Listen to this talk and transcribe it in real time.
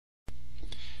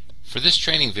For this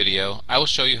training video, I will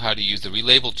show you how to use the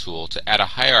Relabel tool to add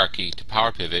a hierarchy to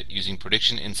PowerPivot using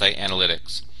Prediction Insight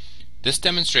Analytics. This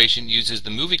demonstration uses the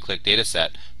MovieClick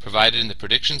dataset provided in the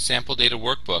Prediction Sample Data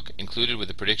Workbook included with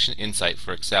the Prediction Insight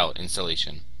for Excel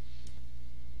installation.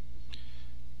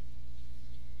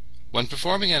 When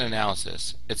performing an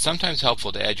analysis, it's sometimes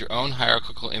helpful to add your own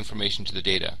hierarchical information to the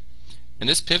data. In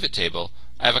this pivot table,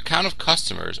 I have a count of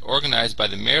customers organized by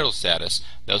the marital status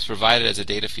that was provided as a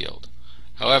data field.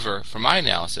 However, for my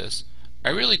analysis, I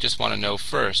really just want to know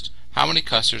first how many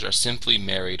customers are simply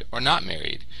married or not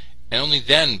married, and only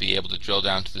then be able to drill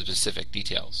down to the specific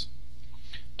details.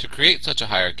 To create such a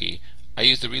hierarchy, I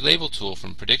use the Relabel tool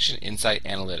from Prediction Insight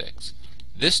Analytics.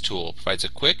 This tool provides a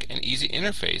quick and easy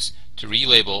interface to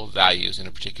relabel values in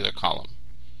a particular column.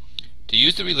 To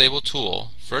use the Relabel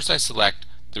tool, first I select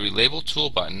the Relabel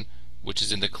tool button, which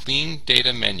is in the Clean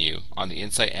Data menu on the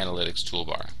Insight Analytics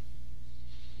toolbar.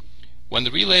 When the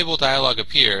Relabel dialog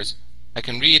appears, I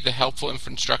can read the helpful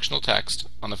instructional text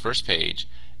on the first page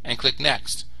and click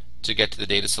Next to get to the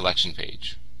data selection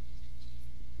page.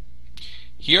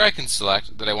 Here I can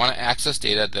select that I want to access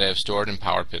data that I have stored in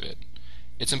PowerPivot.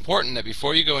 It's important that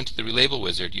before you go into the Relabel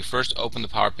wizard, you first open the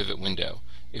PowerPivot window.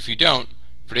 If you don't,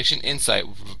 Prediction Insight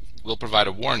will provide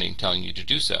a warning telling you to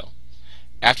do so.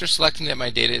 After selecting that my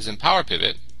data is in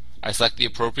PowerPivot, I select the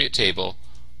appropriate table,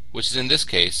 which is in this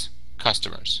case,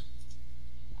 Customers.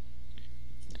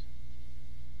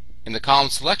 In the column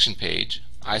selection page,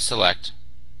 I select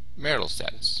Marital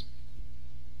Status.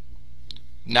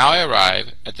 Now I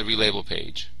arrive at the Relabel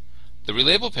page. The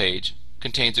Relabel page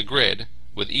contains a grid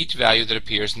with each value that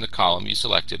appears in the column you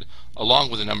selected,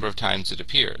 along with the number of times it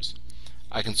appears.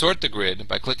 I can sort the grid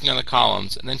by clicking on the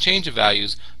columns and then change the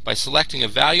values by selecting a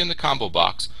value in the combo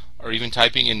box or even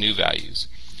typing in new values.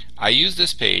 I use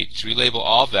this page to relabel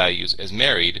all values as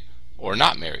married or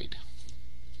not married.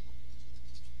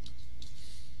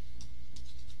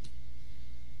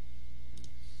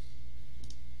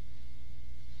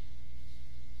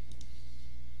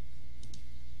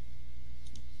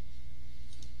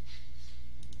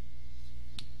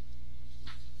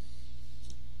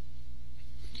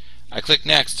 I click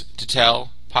Next to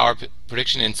tell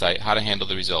Prediction Insight how to handle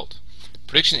the result.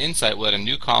 Prediction Insight will add a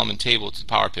new column and table to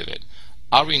PowerPivot.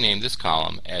 I'll rename this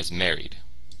column as Married.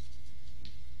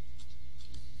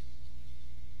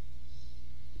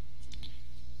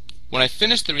 When I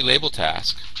finish the relabel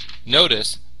task,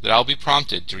 notice that I'll be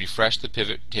prompted to refresh the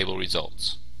pivot table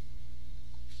results.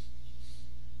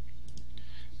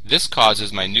 This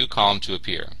causes my new column to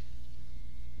appear.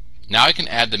 Now I can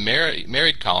add the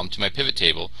married column to my pivot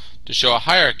table to show a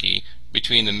hierarchy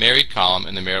between the married column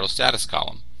and the marital status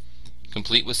column,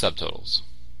 complete with subtotals.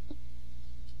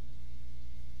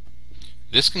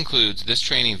 This concludes this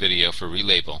training video for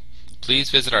Relabel. Please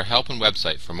visit our help and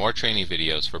website for more training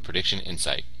videos for Prediction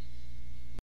Insight.